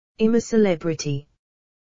I'm a celebrity.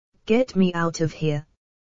 Get me out of here.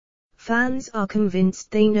 Fans are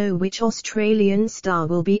convinced they know which Australian star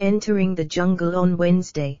will be entering the jungle on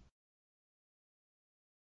Wednesday.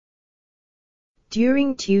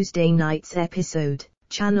 During Tuesday night's episode,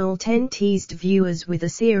 Channel 10 teased viewers with a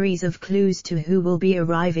series of clues to who will be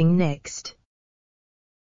arriving next.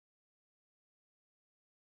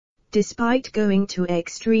 Despite going to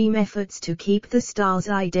extreme efforts to keep the star's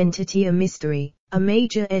identity a mystery, a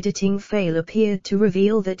major editing fail appeared to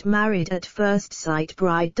reveal that Married at First Sight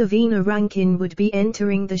bride Davina Rankin would be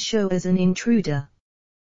entering the show as an intruder.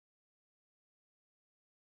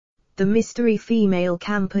 The mystery female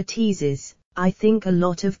camper teases, "I think a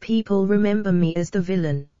lot of people remember me as the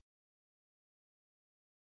villain.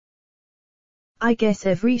 I guess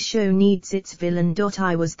every show needs its villain.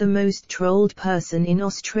 I was the most trolled person in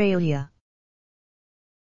Australia.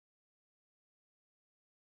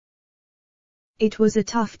 It was a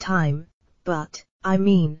tough time, but,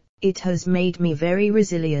 it has made me very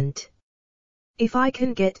resilient. If I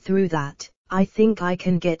can get through that, I think I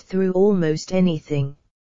can get through almost anything.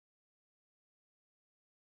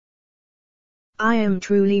 I am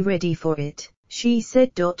truly ready for it," she said.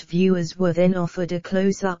 Viewers were then offered a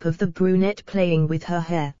close-up of the brunette playing with her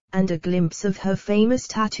hair, and a glimpse of her famous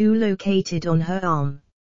tattoo located on her arm.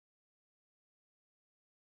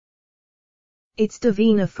 "It's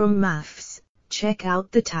Davina from MAFS, check out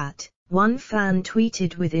the tat," one fan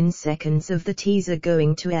tweeted within seconds of the teaser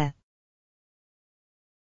going to air.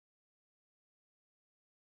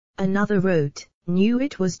 Another wrote, "Knew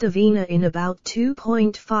it was Davina in about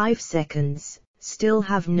 2.5 seconds. Still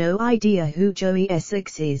have no idea who Joey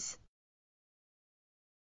Essex is.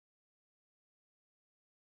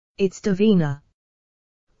 It's Davina.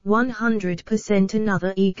 100%."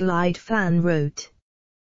 Another eagle-eyed fan wrote.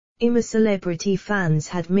 I'm a celebrity. Fans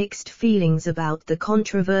had mixed feelings about the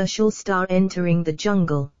controversial star entering the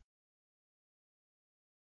jungle.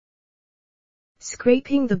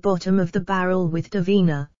 "Scraping the bottom of the barrel with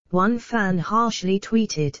Davina," one fan harshly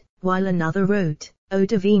tweeted, while another wrote, "Oh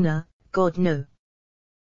Davina, God no.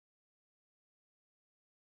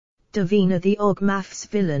 Davina the OGMAF's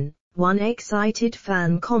villain," one excited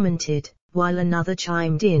fan commented, while another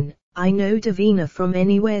chimed in, "I know Davina from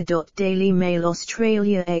anywhere." Daily Mail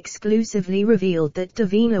Australia exclusively revealed that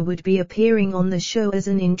Davina would be appearing on the show as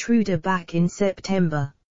an intruder back in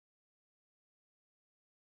September.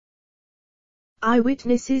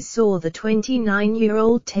 Eyewitnesses saw the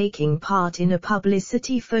 29-year-old taking part in a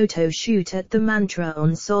publicity photo shoot at the Mantra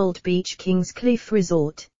on Salt Beach Kingscliff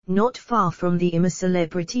Resort, not far from the I'm a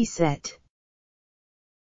Celebrity set.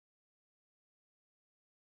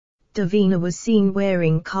 Davina was seen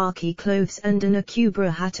wearing khaki clothes and an Akubra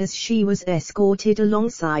hat as she was escorted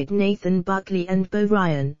alongside Nathan Buckley and Bo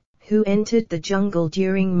Ryan, who entered the jungle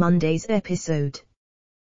during Monday's episode.